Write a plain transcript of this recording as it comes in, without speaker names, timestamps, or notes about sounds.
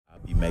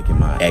making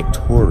my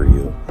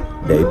actorial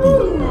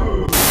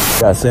debut.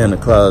 Got Santa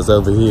Claus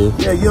over here.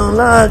 Yeah, you on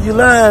live? You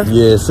live?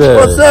 Yes, sir.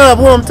 What's up?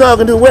 Who I'm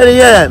talking to? Where they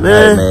at,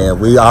 man? Hey, man,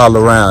 we all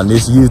around.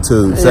 This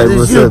YouTube. Say this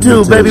what's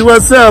YouTube, up, baby.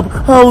 What's up?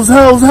 Hoes,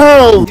 hoes,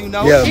 hoes. You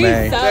know, yeah,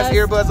 man. Best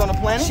earbuds on the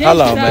planet.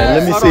 Hold on, man.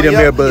 Let me see them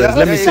earbuds.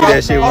 Let me see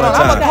that shit one I'm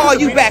time. gonna call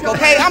you back,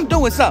 okay? I'm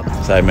doing something.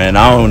 Say, man,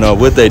 I don't know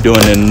what they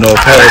doing in the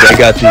North Pole. They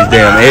got these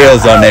damn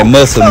L's on their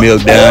muscle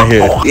milk down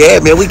here. Yeah,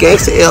 man, we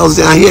gangsta L's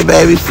down here,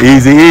 baby.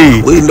 Easy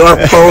E. We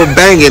North Pole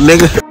banging,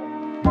 nigga.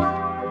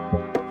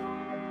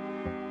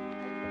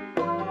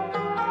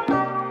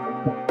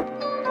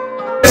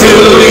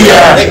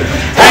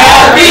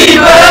 Happy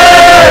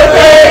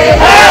birthday,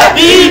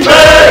 happy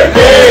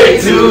birthday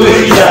to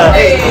ya.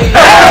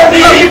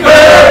 Happy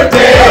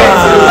birthday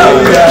to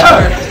ya.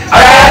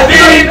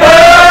 Happy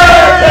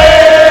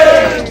birthday.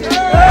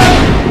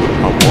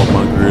 I want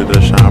my grill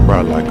to shine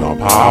bright like a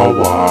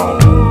power.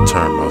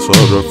 Turn my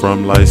soda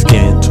from light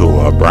skin to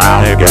a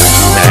brown. Got me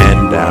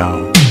man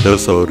down. The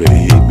soda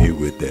hit me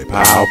with that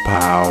pow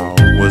pow.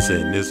 What's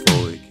in this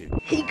for?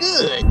 He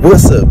good.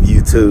 What's up,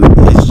 YouTube?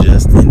 It's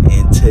Justin,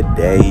 and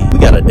today we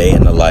got a day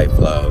in the life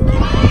vlog. You know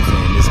what I'm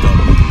saying? It's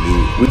gonna be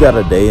lit. We got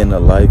a day in the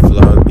life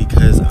vlog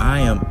because I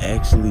am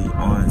actually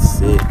on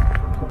set.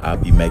 I'll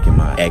be making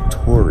my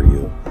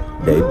actorial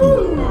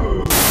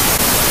debut.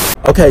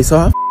 Okay, so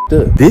I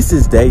f***ed up. This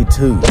is day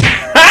 2.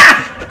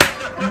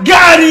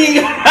 Got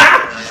him!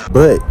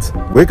 But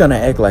we're gonna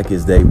act like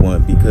it's day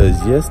 1 because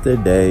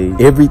yesterday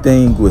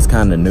everything was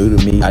kind of new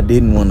to me. I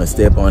didn't want to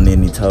step on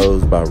any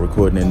toes by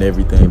recording and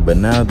everything, but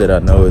now that I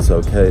know it's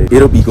okay,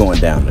 it'll be going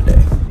down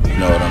today. You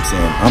know what I'm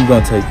saying? I'm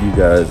gonna take you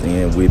guys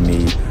in with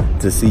me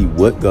to see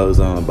what goes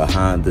on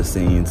behind the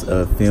scenes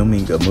of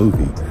filming a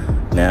movie.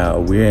 Now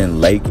we're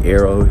in Lake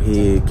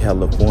Arrowhead,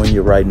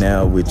 California right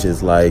now, which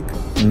is like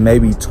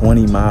maybe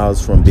 20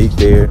 miles from Big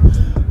Bear,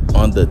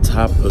 on the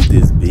top of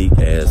this big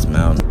ass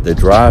mountain. The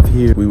drive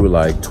here, we were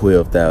like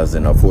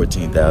 12,000 or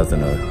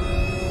 14,000 or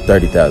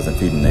 30,000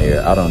 feet in the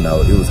air. I don't know.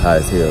 It was high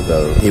as hell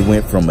though. It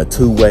went from a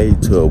 2-way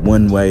to a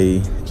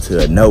 1-way to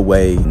a no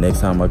way.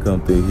 Next time I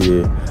come through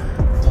here,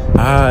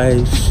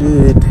 I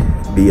should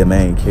be a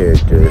main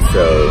character.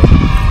 So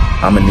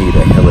I'm gonna need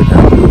a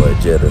helicopter or a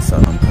jet or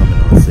something. I'm coming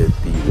on set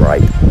the right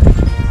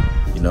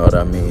way. You know what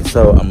I mean?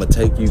 So I'm gonna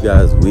take you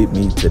guys with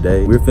me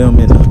today. We're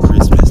filming a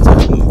Christmas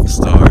type movie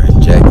starring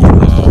Jackie,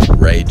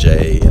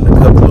 RayJ, and a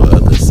couple of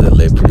other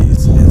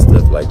celebrities and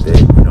stuff like that.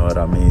 You know what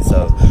I mean?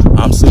 So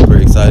I'm super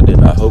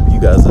excited. I hope you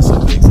guys are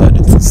super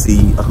excited to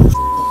see.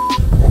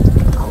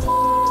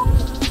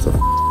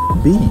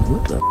 B,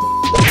 what the?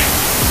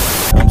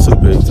 I'm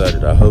super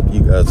excited. I hope you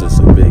guys are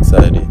super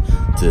excited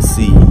to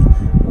see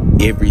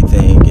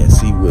everything and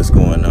see what's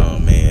going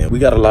on, man. We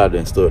got a lot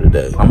in store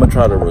today. I'm gonna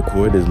try to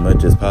record as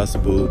much as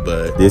possible,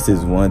 but this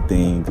is one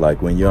thing,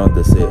 like when you're on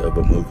the set of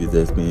a movie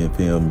that's being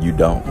filmed, you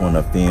don't want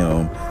to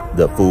film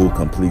the full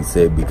complete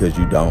set because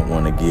you don't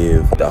want to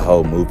give the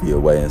whole movie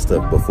away and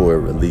stuff before it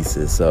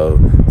releases. So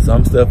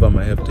some stuff I'm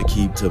gonna have to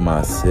keep to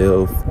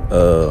myself,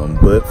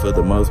 but for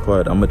the most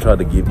part I'm gonna try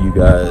to give you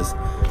guys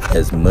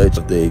as much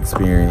of the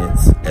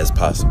experience as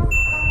possible.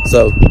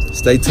 So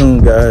stay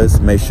tuned, guys.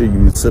 Make sure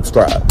you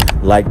subscribe,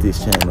 like this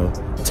channel,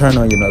 turn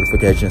on your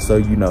notifications so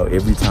you know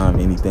every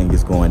time anything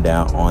is going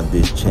down on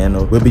this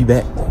channel. We'll be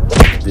back.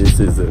 This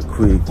is a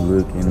quick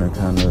look in the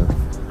kind of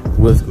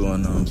what's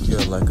going on here,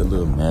 like a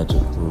little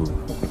magical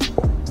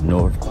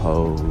North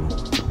Pole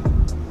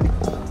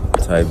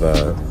type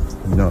vibe.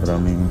 You know what I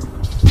mean?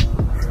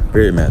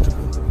 Very magical.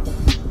 You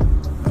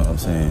know what I'm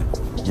saying?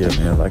 Yeah,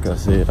 man, like I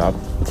said, I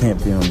can't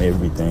film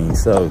everything,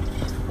 so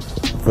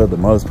for the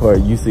most part,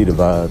 you see the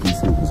vibe, you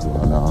see what's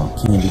going on.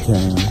 Candy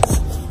canes,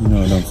 you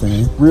know what I'm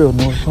saying? Real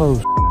North Pole.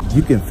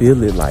 You can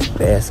feel it like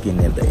basking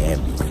in the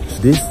ambience.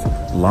 This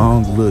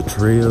long little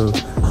trail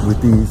with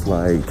these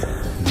like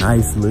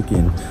nice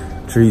looking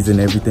trees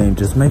and everything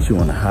just makes you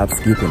want to hop,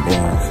 skip, and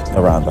dance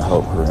around the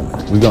whole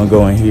perimeter. We're gonna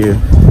go in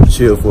here,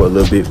 chill for a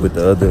little bit with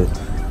the other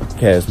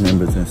cast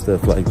members and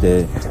stuff like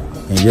that.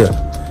 And yeah,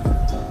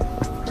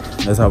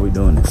 that's how we're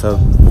doing it. So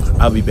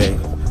I'll be back.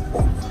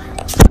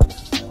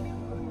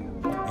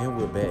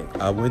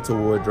 Back. I went to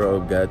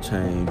wardrobe, got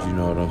changed, you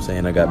know what I'm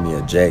saying? I got me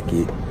a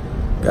jacket,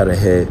 got a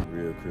hat,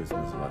 real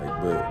Christmas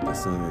like, but the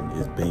sun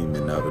is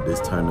beaming out. This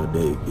turtle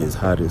deck is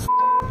hot as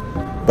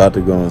about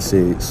to go on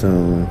set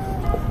soon.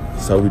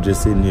 So we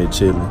just sitting here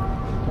chilling,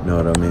 you know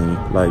what I mean?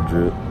 Light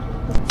drip.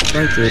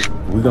 Light drip.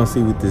 We're gonna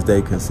see what this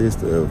day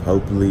consists of.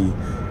 Hopefully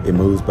it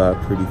moves by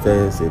pretty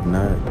fast. If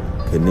not,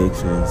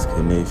 connections,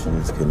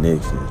 connections,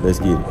 connections. Let's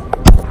get it.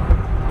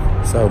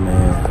 So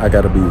man, I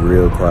gotta be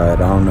real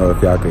quiet. I don't know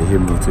if y'all can hear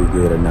me too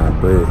good or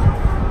not, but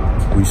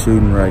we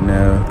shooting right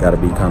now. Gotta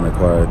be kind of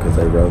quiet because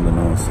they rolling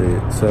on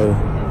set. So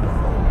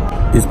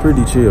it's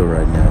pretty chill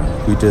right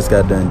now. We just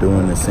got done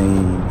doing the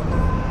scene.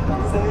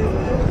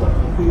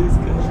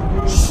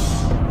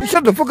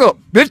 Shut the fuck up,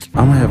 bitch.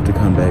 I'm gonna have to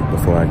come back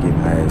before I get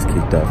my ass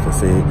kicked off the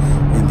set,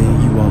 and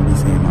then you won't be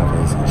seeing my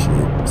face and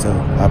shit. So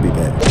I'll be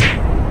back.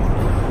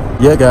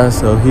 Yeah guys,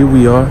 so here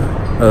we are.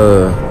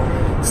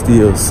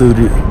 still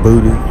suited,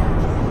 booted,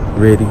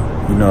 ready.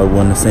 You know,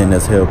 one of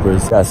Santa's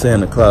helpers. Got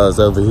Santa Claus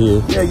over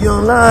here. Yeah, you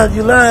on live?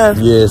 You live?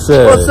 Yes,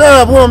 sir. What's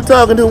up? Who I'm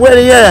talking to? Where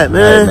they at,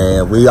 man? Hey,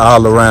 man, we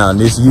all around.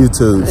 This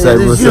YouTube. Say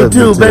This what's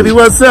YouTube, up, baby.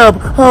 What's up?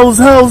 Hoes,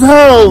 hoes,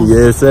 hoes.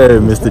 Yes, sir.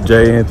 Mr.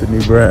 J.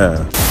 Anthony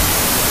Brown.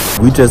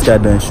 We just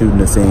got done shooting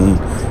the scene.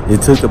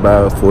 It took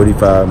about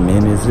 45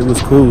 minutes. It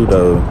was cool,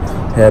 though.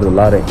 Had a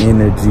lot of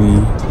energy,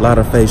 a lot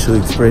of facial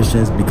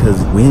expressions, because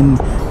when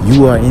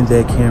you are in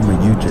that camera,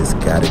 you just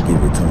gotta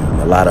give it to them.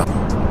 A lot of,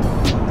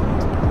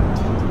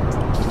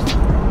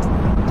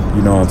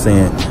 you know what I'm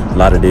saying? A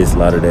lot of this, a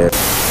lot of that.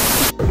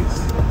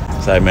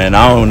 Say, man,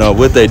 I don't know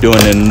what they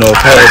doing in the North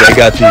Pole. They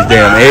got these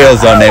damn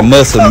L's on their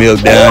muscle milk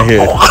down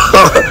here.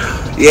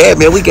 Yeah,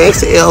 man, we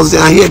gangsta L's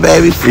down here,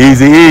 baby.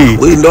 Easy E.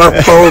 We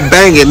North Pole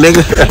banging,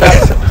 nigga.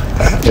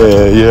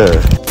 Yeah.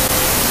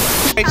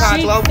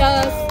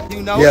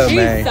 You know? Yeah,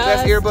 man.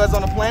 Best earbuds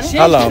on the planet.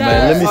 Hold on,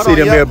 man. Let me see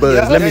them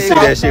earbuds. Let me see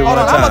that shit one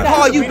I'm gonna time.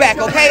 call you back,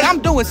 okay? I'm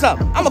doing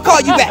something. I'm gonna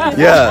call you back.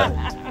 Yeah.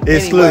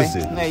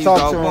 Exclusive. Anyway, there you Talk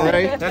go. to him, Boom.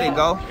 Ray. There you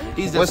go.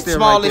 These are What's the them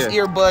smallest right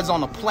there? earbuds on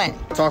the planet.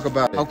 Talk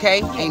about it.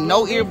 Okay? Ain't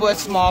no earbud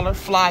smaller,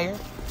 flyer,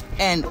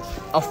 and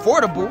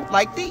affordable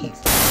like these.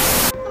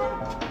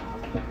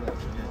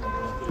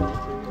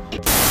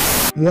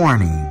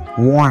 Warning,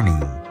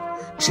 warning.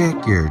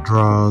 Check your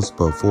drawers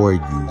before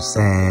you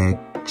sag.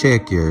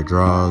 Check your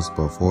drawers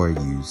before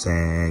you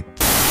sag.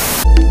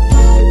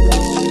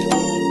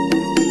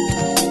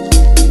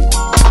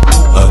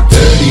 A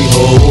dirty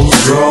hole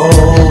draw.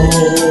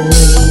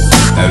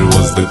 That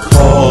was the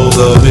cause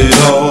of it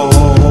all.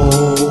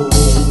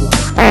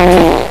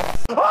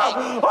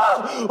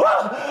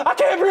 I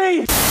can't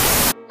breathe.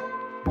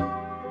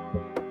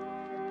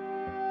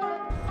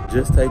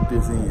 Just take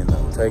this in,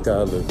 though. Take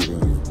all of it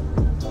in.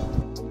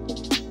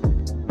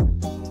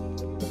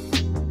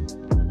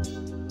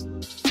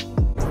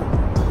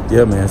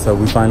 Yeah, man, so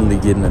we finally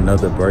getting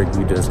another break.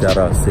 We just got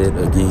our set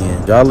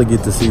again. Y'all will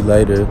get to see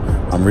later.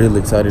 I'm real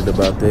excited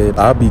about that.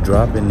 I'll be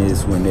dropping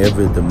this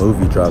whenever the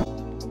movie drops.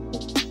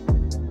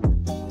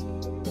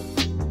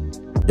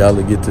 Y'all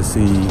will get to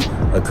see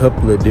a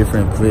couple of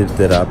different clips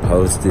that I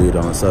posted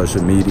on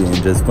social media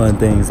and just fun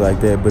things like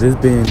that. But it's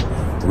been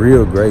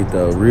real great,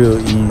 though. Real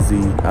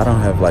easy. I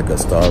don't have like a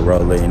star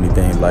roll or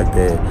anything like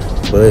that,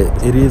 but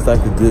it is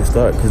like a good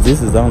start, because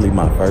this is only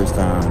my first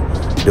time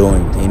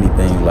doing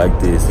anything like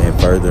this and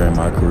further in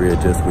my career,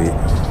 just with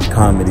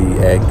comedy,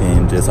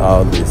 acting, just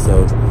all this.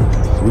 So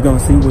we're gonna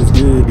see what's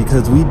good,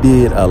 because we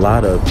did a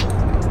lot of,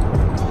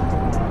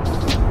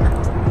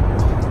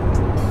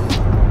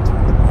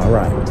 all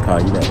right,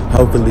 call you that.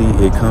 Hopefully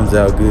it comes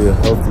out good.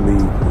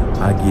 Hopefully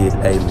I get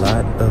a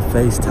lot of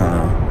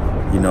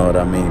FaceTime, you know what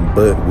I mean?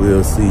 But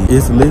we'll see.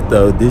 It's lit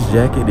though. This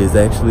jacket is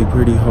actually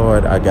pretty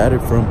hard. I got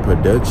it from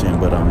production,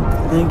 but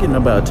I'm thinking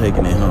about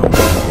taking it home.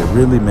 It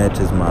really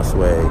matches my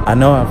swag. I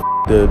know I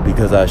f***ed up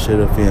because I should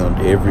have filmed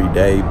every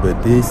day,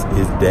 but this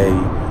is day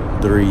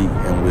 3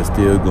 and we're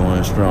still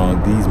going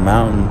strong. These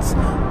mountains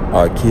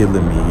are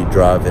killing me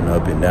driving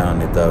up and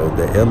down it though.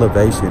 The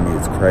elevation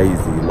is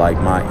crazy. Like,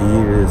 my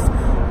ears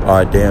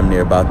are damn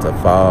near about to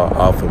fall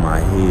off of my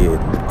head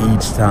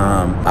each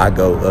time I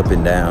go up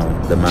and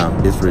down the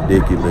mountain. It's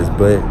ridiculous,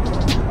 but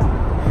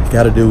you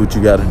gotta do what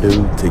you gotta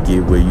do to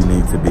get where you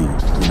need to be.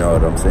 You know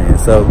what I'm saying?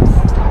 So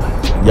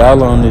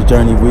y'all on this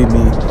journey with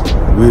me.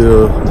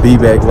 We'll be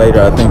back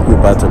later. I think we're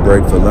about to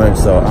break for lunch,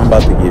 so I'm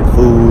about to get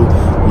food,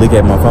 look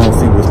at my phone,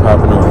 see what's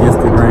popping on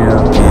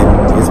Instagram,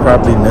 and it's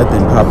probably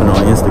nothing popping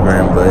on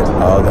Instagram but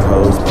all the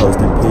hoes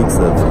posting pics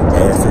of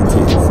ass and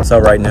titties. So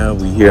right now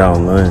we here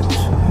on lunch,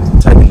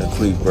 taking a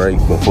quick break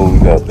before we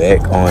go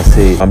back on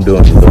set. I'm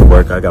doing a little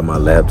work. I got my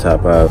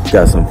laptop out,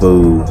 got some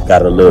food,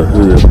 got a little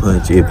hood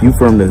punch. If you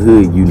from the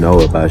hood, you know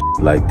about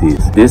shit like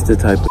this. This the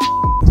type of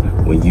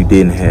when you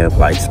didn't have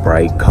like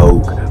Sprite,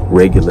 Coke,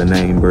 regular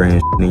name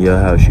brand in your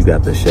house, you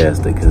got the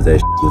Shasta, because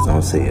that was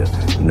on sale.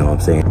 You know what I'm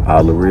saying?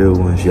 All the real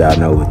ones, y'all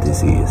know what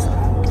this is.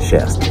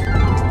 Shasta.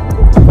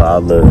 For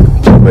all the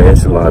upper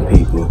echelon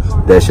people,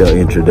 that's your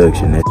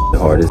introduction. That's the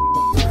hardest.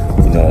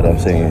 You know what I'm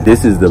saying?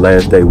 This is the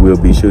last day we'll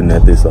be shooting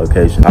at this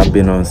location. I've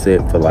been on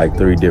set for like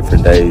 3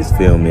 different days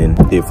filming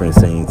different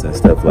scenes and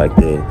stuff like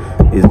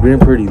that. It's been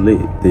pretty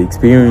lit. The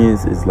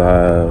experience is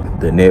live.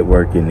 The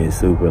networking is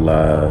super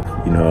live.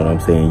 You know what I'm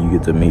saying? You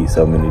get to meet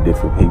so many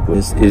different people.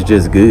 It's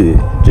just good.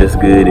 Just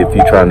good if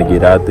you're trying to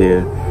get out there.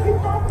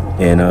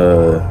 And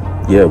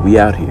yeah, we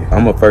out here.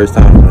 I'm a first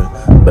timer,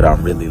 but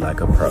I'm really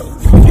like a pro.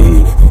 You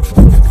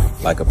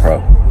dig? Like a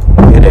pro.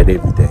 Good at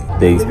everything.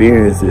 The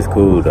experience is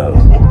cool though.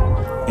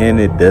 And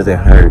it doesn't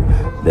hurt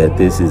that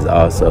this is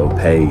also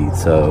paid.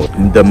 So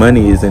the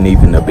money isn't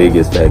even the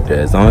biggest factor.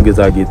 As long as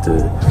I get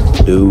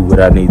to do what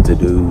I need to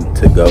do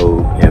to go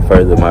and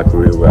further my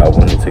career where I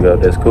wanted to go,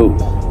 that's cool.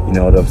 You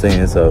know what I'm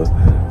saying? So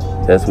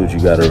that's what you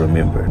gotta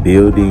remember.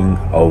 Building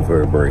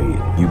over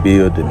bread. You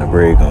build and the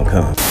bread gonna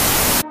come.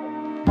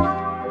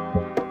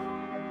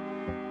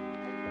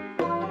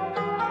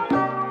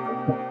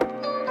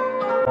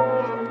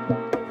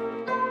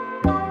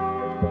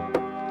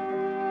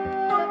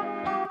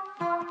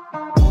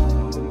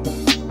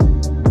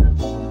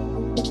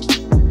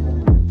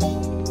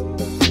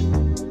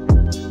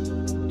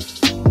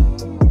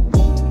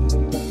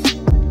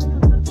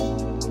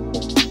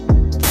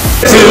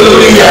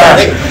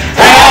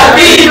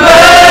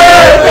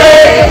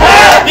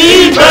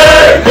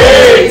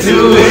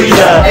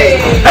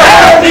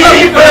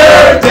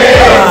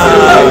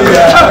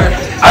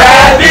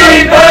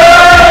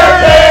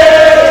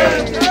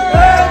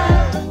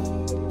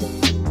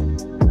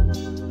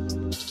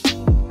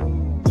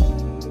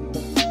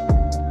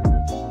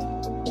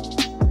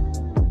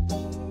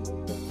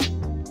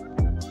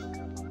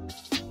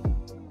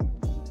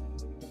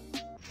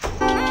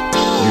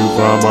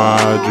 by my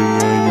IG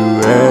and you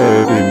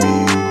added me.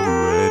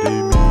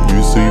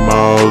 You see my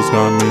hoes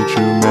gon' make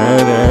you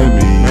mad at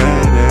me.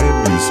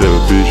 You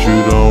selfish, you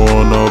don't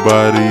want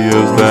nobody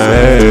else to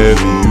have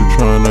me. You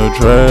tryna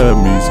trap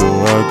me so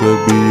I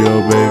could be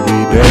your baby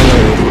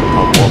daddy.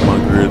 I want my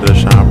girl to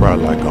shine bright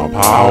like a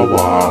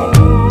power.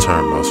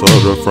 Turn my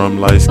soda from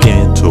light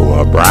skin to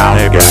a brown.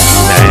 Got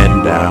you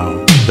man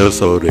down. The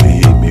soda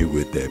hit me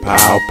with that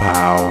pow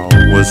pow.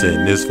 What's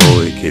in this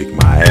for? It kicked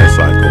my ass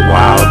like a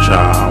wild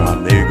child.